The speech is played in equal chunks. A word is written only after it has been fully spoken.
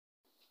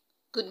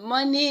Good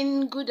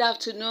morning, good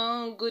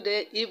afternoon, good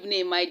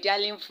evening, my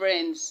darling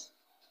friends.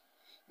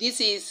 This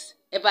is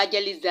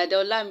Evangelist Dada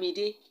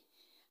Olamide.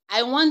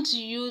 I want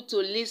you to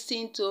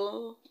listen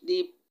to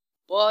the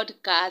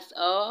podcast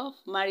of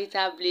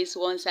Marital Bliss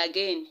once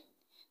again.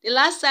 The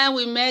last time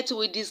we met,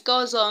 we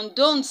discussed on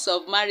don'ts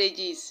of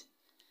marriages.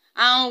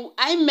 And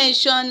I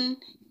mentioned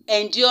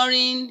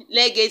enduring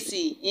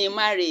legacy in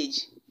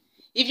marriage.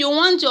 If you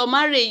want your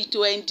marriage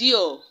to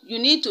endure, you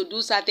need to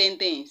do certain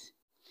things.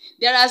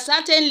 There are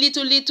certain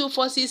little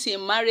forces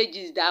in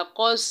marriages that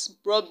cause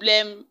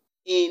problem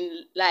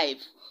in life.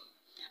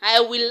 I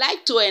would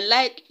like to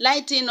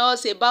enlighten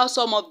us about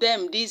some of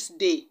them this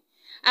day.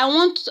 I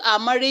want our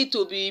marriage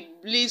to be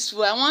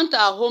blissful. I want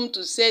our home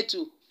to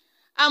settle.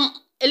 I'm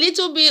a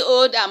little bit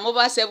old. I'm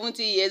over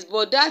 70 years,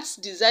 but that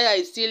desire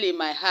is still in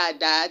my heart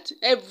that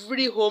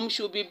every home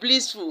should be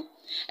blissful.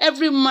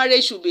 Every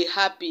marriage should be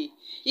happy.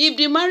 If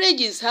the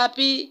marriage is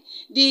happy,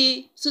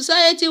 the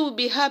society will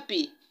be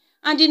happy.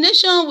 And the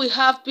nation will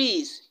have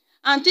peace.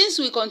 And things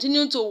will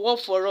continue to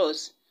work for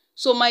us.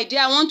 So, my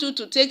dear, I want you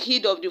to take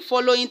heed of the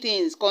following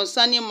things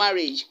concerning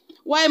marriage.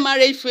 Why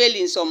marriage fail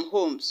in some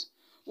homes?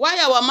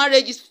 Why our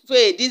marriages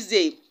fail this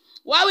day?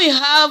 Why we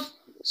have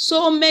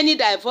so many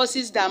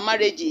divorces than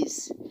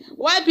marriages?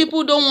 Why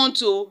people don't want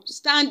to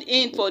stand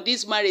in for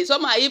this marriage?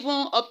 Some are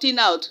even opting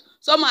out.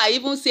 Some are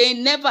even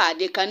saying never,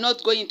 they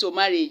cannot go into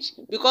marriage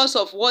because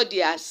of what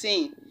they are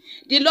saying.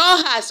 The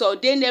Lord has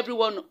ordained every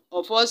one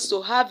of us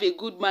to have a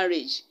good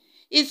marriage.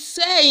 It's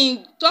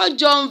saying, 3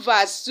 John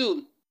verse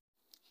 2,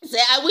 say,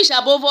 I wish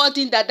above all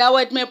things that thou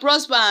may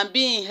prosper and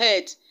be in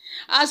health,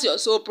 as your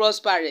soul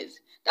prospereth.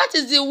 That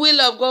is the will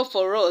of God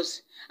for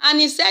us. And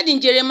he said in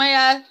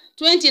Jeremiah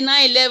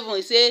 29:11,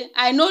 he said,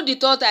 I know the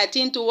thought I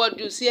think toward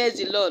you, says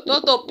the Lord,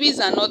 thought of peace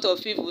and not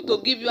of evil,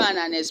 to give you an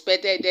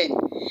unexpected end.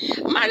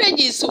 Marriage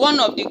is one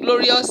of the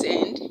glorious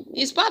end.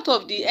 It's part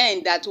of the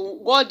end that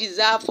God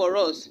deserves for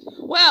us.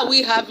 Why are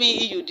we having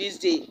issue this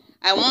day?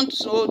 I want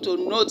you to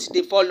note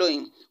the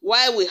following.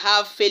 Why we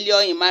have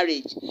failure in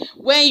marriage.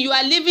 When you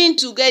are living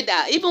together,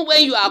 even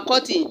when you are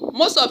courting,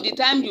 most of the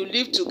time you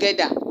live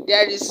together.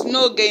 There is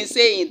no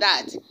gainsaying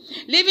that.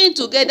 Living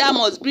together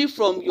must be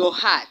from your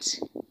heart.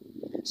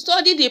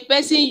 Study the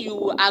person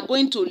you are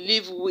going to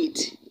live with.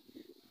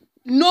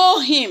 Know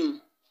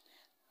him.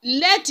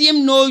 Let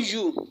him know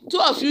you. 2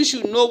 of you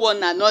should know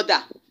one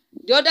another.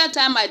 The other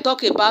time I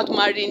talk about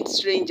marrying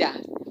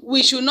strangers.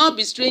 We should not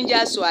be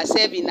strangers to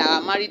ourselves in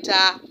our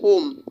marital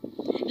home.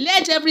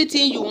 Let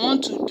everything you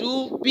want to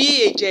do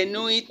be a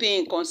genuine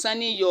thing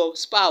concerning your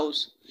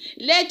spouse.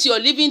 Let your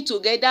living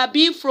together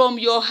be from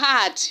your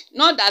heart,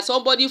 not that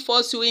somebody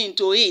force you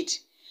into it.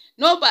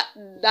 Not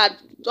that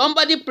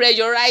somebody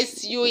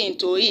pressurize you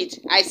into it.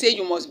 I say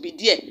you must be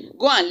there.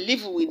 Go and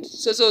live with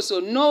so.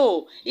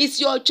 No, it's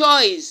your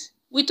choice.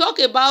 We talk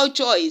about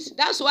choice.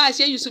 That's why I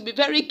say you should be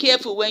very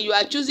careful when you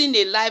are choosing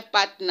a life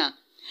partner.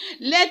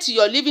 Let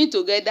your living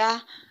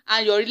together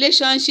and your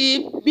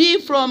relationship be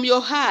from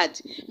your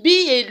heart.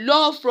 Be a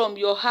love from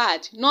your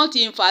heart, not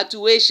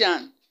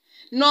infatuation,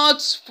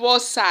 not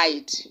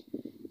foresight,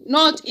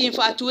 not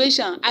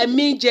infatuation. I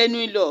mean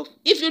genuine love.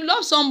 If you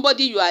love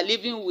somebody you are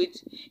living with,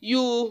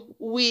 you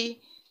will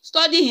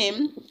study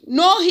him,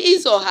 know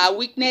his or her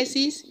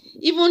weaknesses,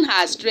 even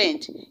her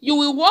strength. You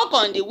will work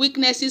on the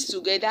weaknesses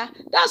together.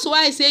 That's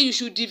why I say you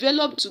should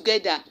develop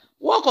together.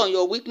 Work on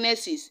your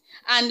weaknesses.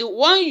 And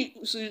when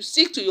you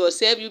stick to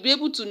yourself, you'll be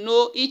able to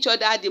know each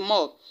other the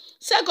more.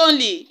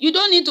 Secondly, you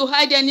don't need to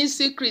hide any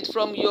secret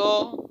from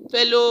your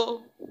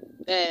fellow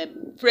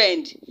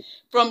friend,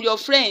 from your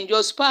friend,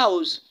 your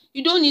spouse.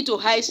 You don't need to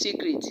hide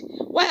secret.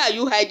 Why are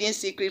you hiding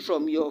secret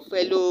from your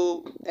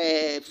fellow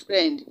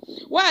friend?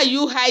 Why are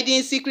you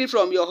hiding secret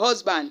from your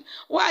husband?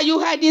 Why are you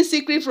hiding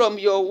secret from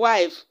your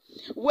wife?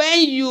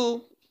 When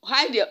you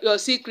hide your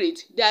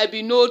secret, there will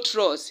be no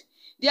trust.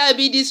 There will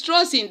be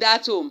distrust in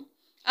that home.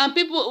 And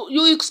people,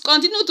 you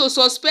continue to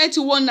suspect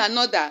one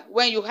another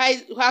when you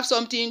have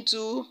something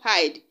to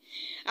hide.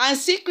 And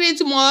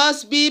secret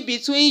must be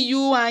between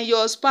you and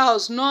your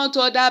spouse, not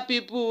other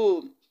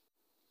people.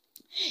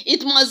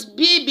 It must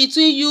be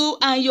between you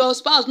and your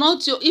spouse,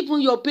 not even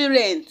your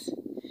parents.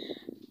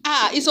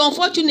 It's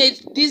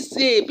unfortunate this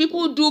day.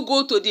 People do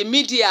go to the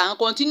media and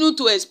continue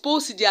to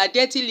expose their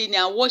dirty linen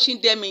and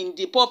washing them in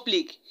the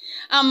public.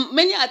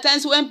 Many a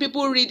times when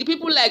people read,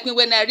 people like me,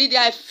 when I read it,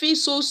 I feel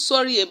so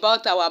sorry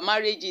about our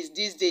marriages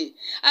this day.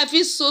 I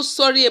feel so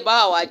sorry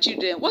about our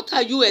children. What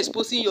are you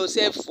exposing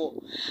yourself for?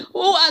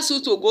 Who asked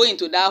you to go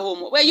into that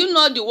home? Were you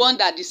not the one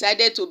that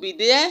decided to be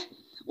there?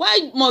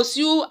 Why must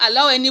you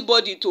allow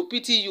anybody to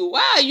pity you?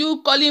 Why are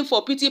you calling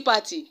for pity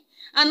party?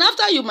 And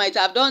after you might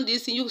have done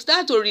this, you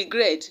start to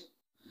regret.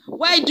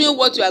 Why doing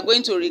what you are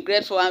going to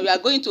regret for and you are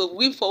going to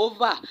weep for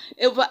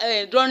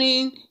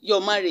during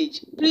your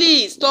marriage?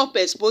 Please stop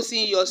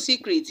exposing your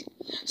secret.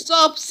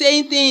 Stop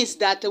saying things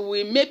that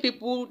will make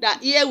people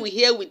that hear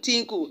we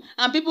tinkle,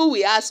 and people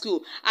will ask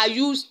you, are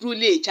you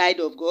truly a child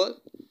of God?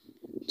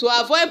 To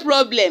avoid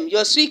problem,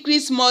 your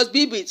secrets must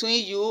be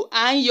between you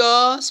and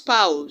your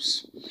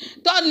spouse.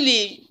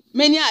 Thirdly,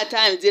 Many a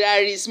times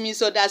there is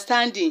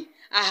misunderstanding.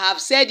 I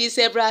have said this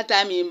several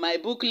times in my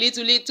book,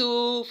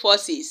 Little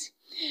Forces.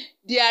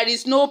 There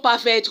is no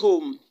perfect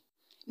home,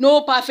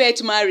 no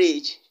perfect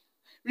marriage.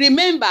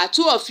 Remember,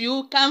 two of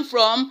you come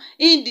from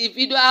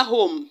individual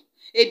home,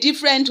 a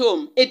different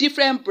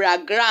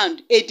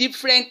background, a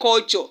different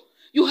culture.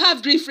 You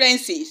have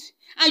differences,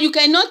 and you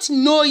cannot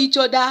know each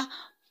other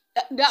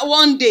that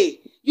one day.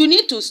 You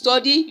need to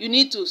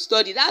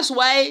study. That's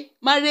why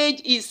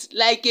marriage is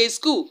like a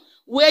school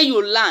where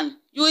you learn.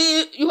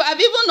 You have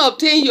even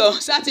obtained your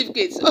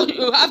certificate, so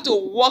you have to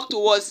work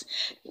towards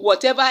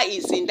whatever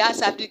is in that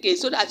certificate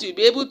so that you'll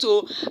be able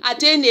to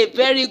attain a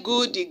very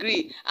good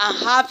degree and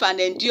have an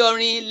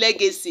enduring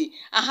legacy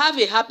and have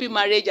a happy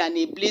marriage and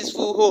a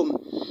blissful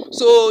home.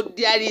 So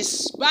there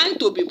is bound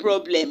to be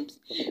problems.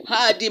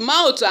 The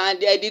mouth and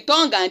the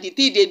tongue and the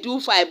teeth, they do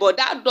fight, but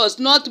that does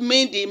not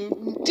mean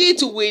the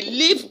teeth will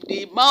leave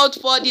the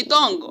mouth for the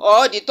tongue,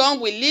 or the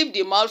tongue will leave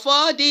the mouth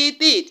for the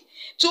teeth.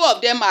 Two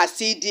of them are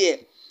still there.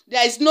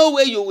 There is no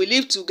way you will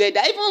live together.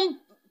 Even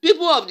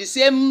people of the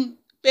same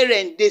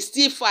parent, they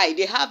still fight.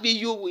 They have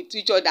issue with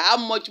each other. How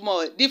much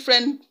more?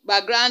 Different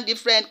background,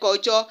 different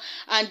culture,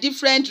 and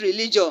different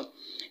religion.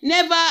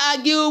 Never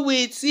argue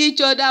with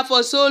each other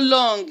for so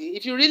long.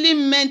 If you really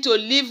meant to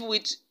live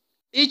with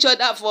each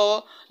other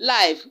for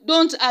life,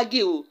 don't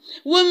argue.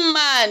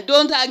 Woman,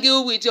 don't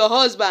argue with your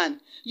husband.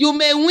 You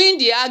may win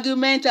the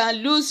argument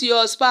and lose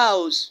your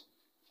spouse.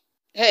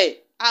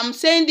 Hey, I'm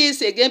saying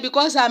this again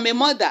because I'm a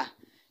mother.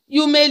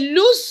 You may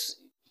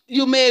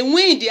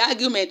win the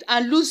argument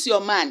and lose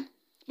your man,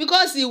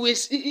 because he will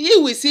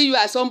see you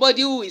as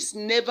somebody who is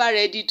never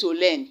ready to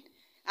learn,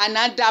 an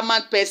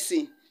adamant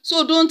person.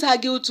 So don't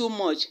argue too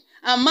much.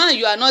 And man,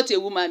 you are not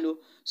a woman. No.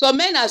 So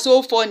men are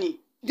so funny.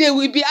 They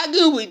will be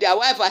arguing with their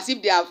wife as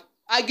if they are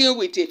arguing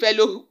with a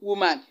fellow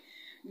woman.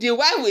 The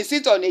wife will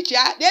sit on a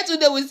chair. They too,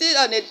 they will sit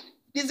on the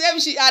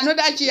same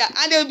another chair,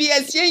 and they will be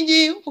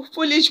exchanging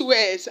foolish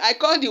words. I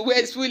call the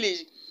words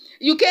foolish.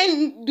 You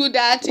can't do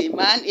that,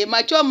 a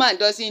mature man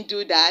doesn't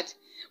do that.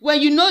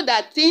 When you know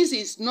that things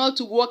is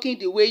not working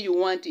the way you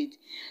want it,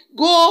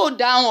 go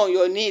down on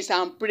your knees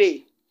and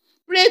pray.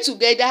 Pray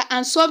together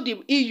and solve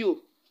the issue.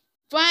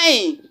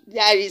 Fine,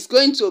 there is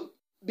going to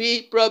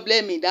be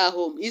problem in that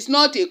home. It's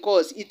not a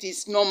cause, it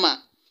is normal.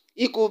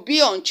 It could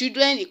be on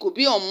children, it could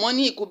be on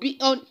money, it could be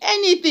on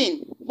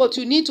anything. But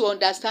you need to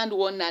understand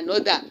one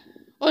another.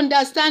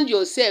 Understand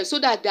yourself so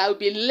that there will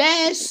be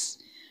less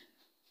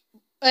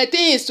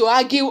things to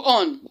argue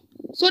on,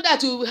 so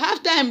that you will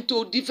have time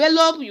to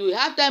develop, you will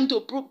have time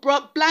to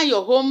plan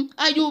your home,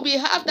 and you will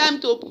have time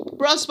to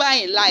prosper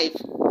in life.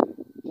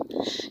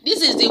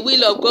 This is the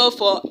will of God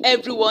for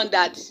everyone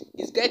that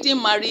is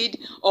getting married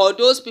or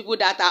those people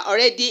that are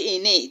already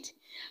in it.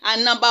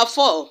 And number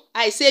 4,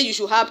 I say you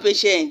should have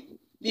patience.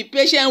 Be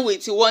patient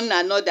with one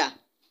another.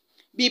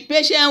 Be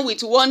patient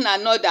with one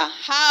another.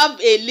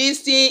 Have a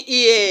listening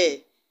ear.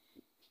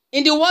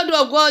 In the word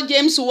of God,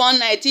 James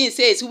 1:19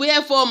 says,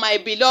 "Wherefore, my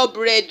beloved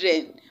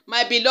brethren,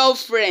 my beloved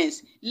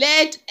friends,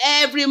 let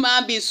every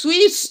man be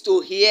swift to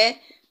hear,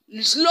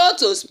 slow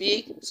to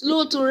speak,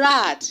 slow to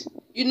wrath."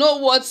 You know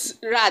what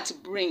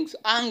wrath brings?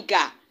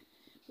 Anger.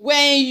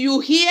 When you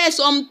hear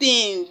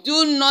something,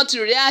 do not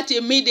react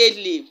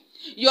immediately.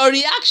 Your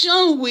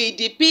reaction will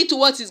depict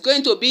what is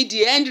going to be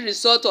the end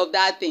result of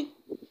that thing.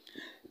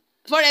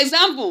 For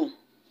example,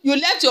 you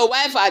left your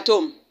wife at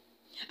home,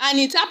 and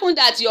it happened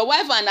that your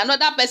wife and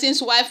another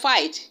person's wife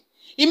fight.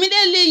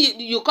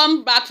 Immediately you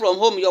come back from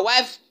home, your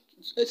wife,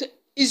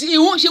 she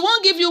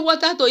won't give you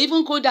water to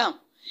even cool down.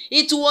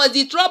 It was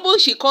the trouble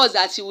she caused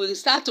that she will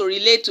start to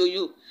relate to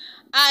you.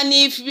 And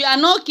if you are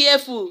not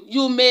careful,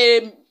 you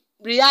may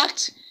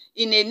react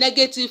in a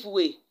negative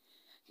way.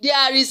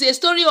 There is a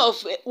story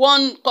of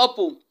one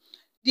couple.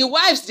 The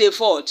wives, they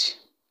fought.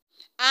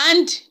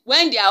 And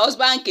when their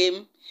husband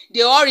came,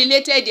 they all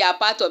related their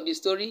part of the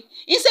story.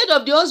 Instead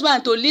of the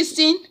husband to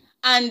listen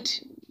and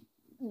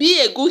be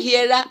a good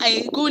hearer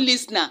and a good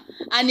listener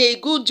and a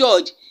good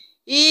judge,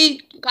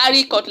 he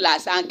carried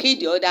cutlass and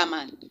killed the other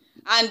man.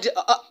 And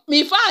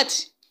in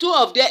fact,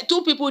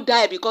 two people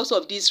died because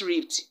of this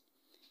rift.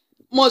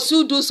 Must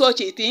you do such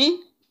a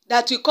thing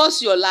that will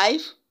cost your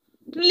life?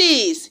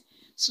 Please,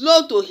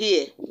 slow to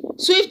hear,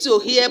 swift to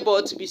hear,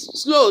 but be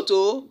slow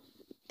to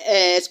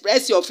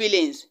express your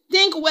feelings.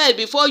 Think well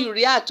before you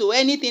react to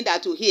anything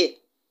that you hear,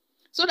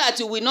 so that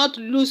you will not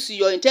lose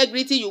your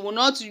integrity, you will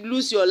not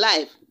lose your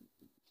life.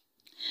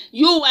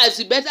 You wives,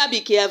 you better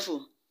be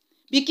careful.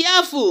 Be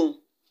careful.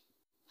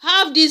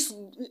 Have this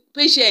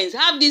patience,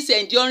 have this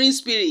enduring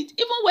spirit.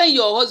 Even when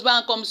your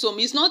husband comes home,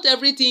 it's not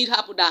everything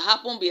that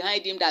happened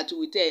behind him that you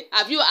will tell.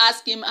 Have you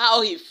asked him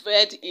how he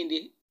felt in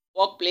the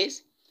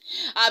workplace?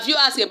 Have you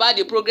asked about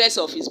the progress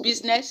of his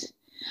business?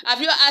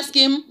 Have you asked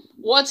him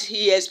what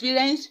he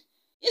experienced?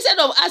 Instead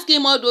of asking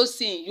him all those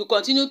things, you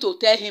continue to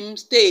tell him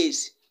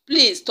stays.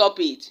 Please stop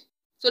it,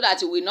 so that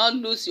you will not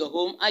lose your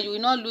home and you will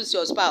not lose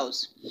your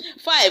spouse.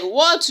 5,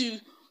 what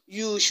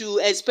you should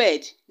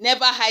expect.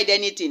 Never hide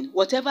anything,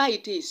 whatever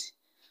it is.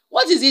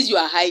 What is this you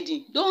are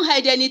hiding? Don't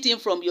hide anything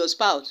from your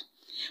spouse.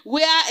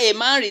 Where a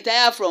man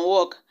retired from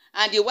work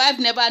and the wife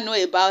never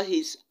know about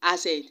his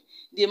asset.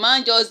 The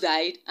man just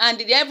died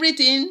and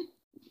everything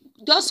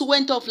just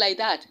went off like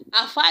that.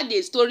 I've heard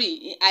a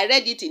story, I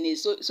read it in a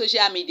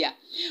social media,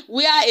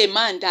 where a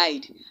man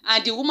died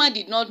and the woman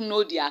did not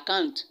know the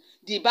account,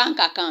 the bank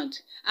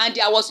account, and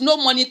there was no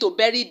money to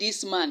bury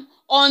this man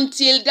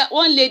until that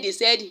one lady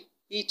said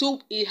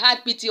he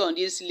had pity on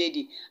this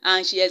lady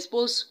and she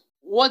exposed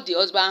what the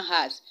husband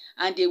has,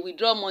 and they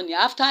withdraw money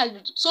after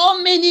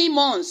so many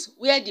months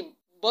where the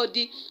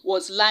body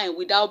was lying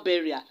without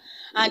burial,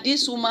 and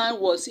this woman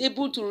was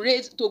able to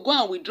go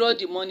and withdraw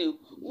the money,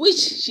 which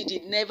she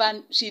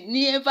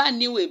never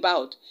knew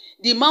about.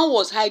 The man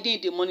was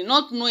hiding the money,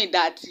 not knowing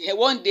that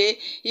one day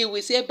he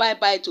will say bye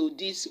bye to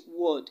this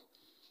world.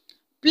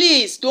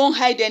 Please don't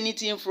hide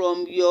anything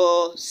from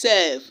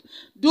yourself.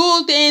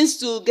 Do things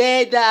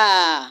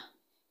together.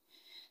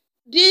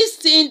 This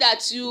thing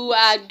that you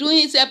are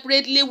doing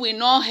separately will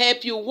not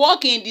help you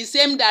walk in the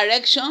same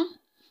direction.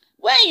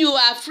 When you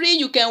are free,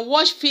 you can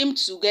watch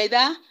films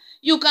together.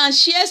 You can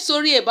share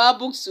story about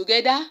books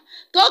together.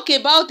 Talk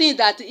about things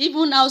that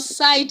even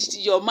outside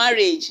your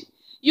marriage.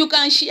 You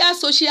can share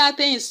social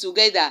things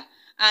together.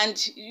 And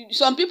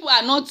some people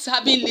are not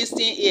having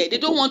listening ear. They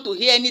don't want to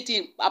hear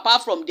anything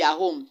apart from their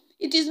home.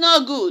 It is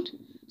not good.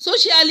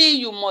 Socially,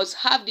 you must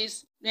have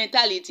this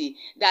mentality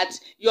that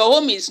your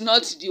home is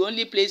not the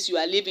only place you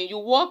are living. You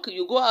work,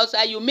 you go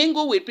outside, you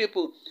mingle with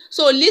people.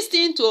 So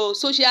listen to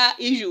social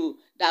issue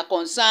that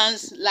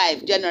concerns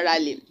life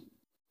generally.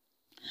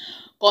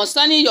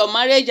 Concerning your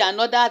marriage and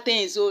other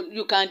things, so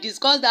you can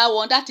discuss that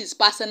one. That is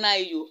personal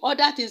issue.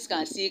 Other things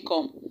can still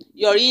come.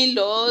 Your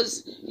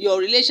in-laws, your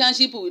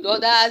relationship with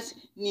others,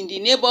 in the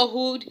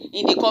neighborhood,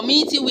 in the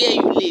community where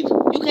you live.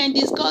 You can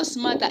discuss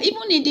matter,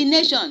 even in the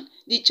nation,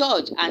 the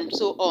church, and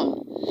so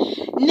on.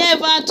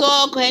 Never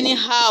talk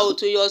anyhow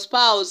to your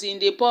spouse in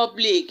the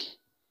public.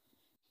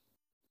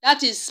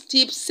 That is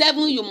tip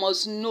 7 you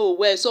must know.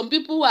 Well, some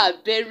people are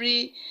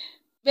very,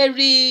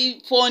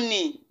 very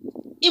funny.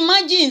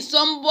 Imagine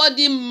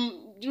somebody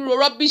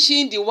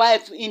rubbishing the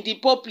wife in the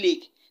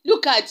public.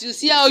 Look at you,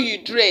 see how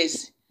you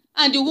dress.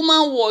 And the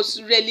woman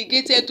was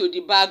relegated to the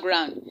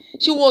background.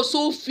 She was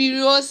so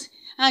furious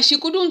and she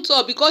couldn't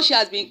talk because she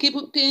has been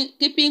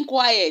keeping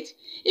quiet.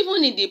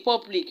 Even in the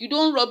public, you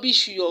don't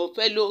rubbish your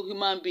fellow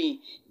human being,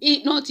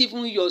 not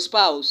even your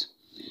spouse.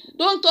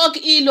 Don't talk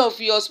ill of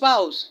your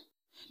spouse.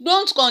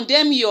 Don't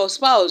condemn your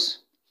spouse.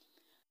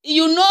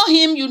 You know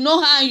him, you know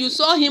her, and you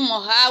saw him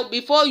or her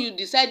before you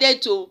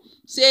decided to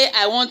say,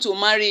 I want to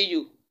marry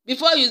you.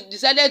 Before you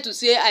decided to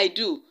say, I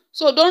do.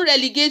 So don't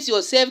relegate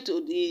yourself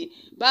to the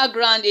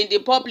background in the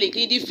public,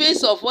 in the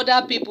face of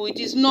other people. It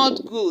is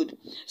not good.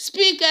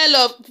 Speak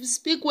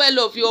well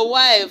of your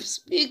wife.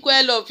 Speak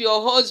well of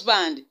your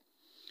husband.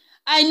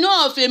 I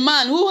know of a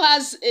man who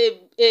has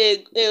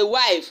a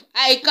wife.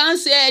 I can't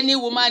say any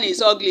woman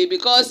is ugly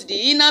because the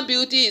inner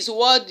beauty is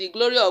what the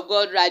glory of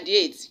God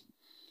radiates.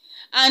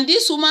 And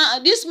this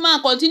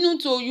man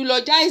continued to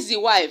eulogize the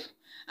wife.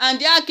 And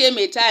there came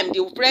a time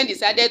the friend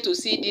decided to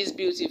see this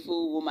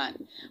beautiful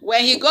woman.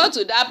 When he got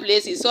to that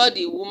place, he saw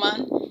the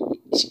woman.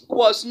 She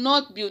was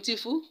not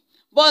beautiful,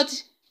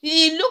 but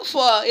he looked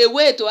for a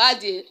way to ask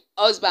the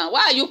husband,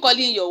 why are you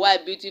calling your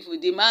wife beautiful?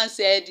 The man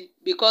said,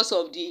 because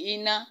of the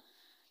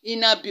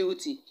inner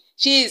beauty.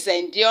 She is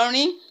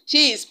enduring,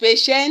 she is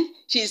patient,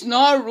 she is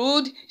not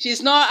rude, she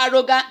is not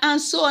arrogant, and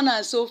so on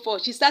and so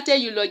forth. She started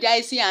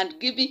eulogizing and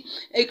giving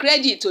a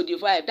credit to the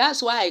wife.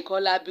 That's why I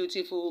call her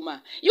beautiful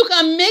woman. You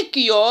can make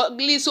your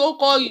ugly,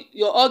 so-called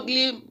your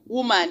ugly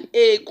woman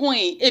a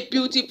queen, a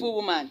beautiful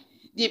woman.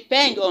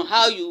 Depends on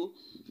how you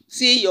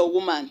see your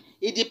woman.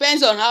 It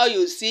depends on how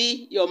you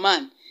see your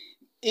man.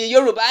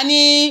 Yorùbá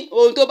ní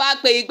ohun tó bá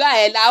pe igbá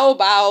ẹ̀ la ó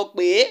bá ọ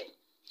pé.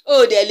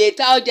 O dẹ̀ lè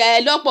ta ọjà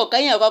ẹ lọ́pọ̀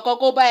kẹ́yìn kọ́kọ́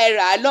kó bá ẹ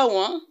rà á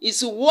lọ́wọ́n.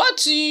 It's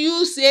what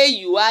you say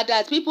you are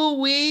that people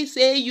will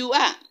say you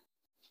are.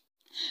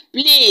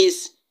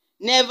 Please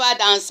never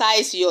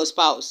downsize your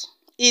spouse.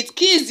 It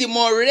kills the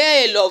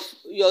morale of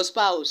your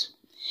spouse.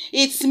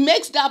 It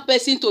makes that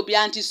person to be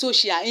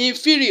antisocial,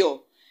 inferior.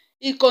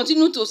 It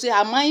continues to say,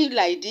 am I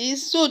like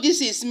this? So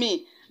this is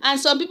me. And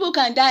some people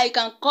can die. It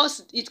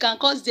can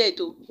cause death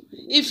too.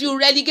 If you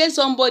relegate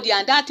somebody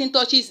and that thing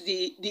touches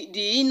the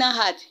inner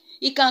heart,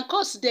 it can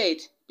cause death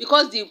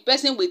because the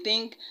person will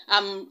think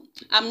I'm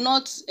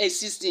not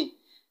existing.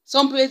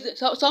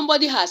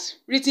 Somebody has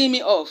written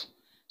me off.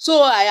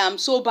 So I am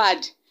so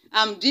bad.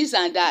 I'm this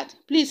and that.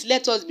 Please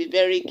let us be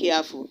very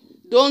careful.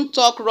 Don't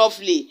talk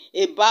roughly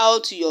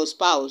about your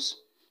spouse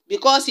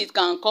because it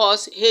can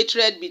cause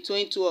hatred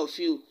between two of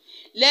you.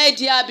 Let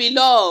there be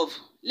love.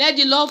 Let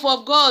the love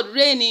of God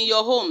reign in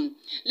your home.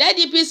 Let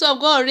the peace of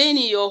God reign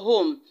in your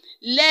home.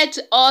 Let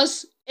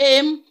us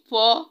aim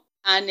for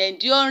an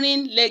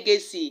enduring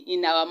legacy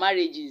in our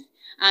marriages,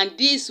 and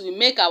this will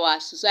make our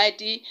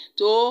society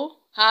to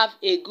have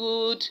a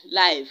good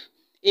life,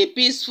 a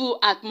peaceful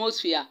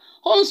atmosphere.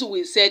 Homes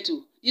will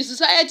settle, the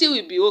society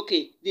will be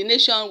okay, the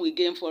nation will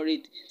gain for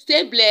it.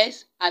 Stay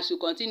blessed. as we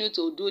continue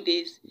to do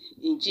this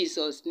in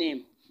Jesus'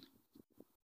 name.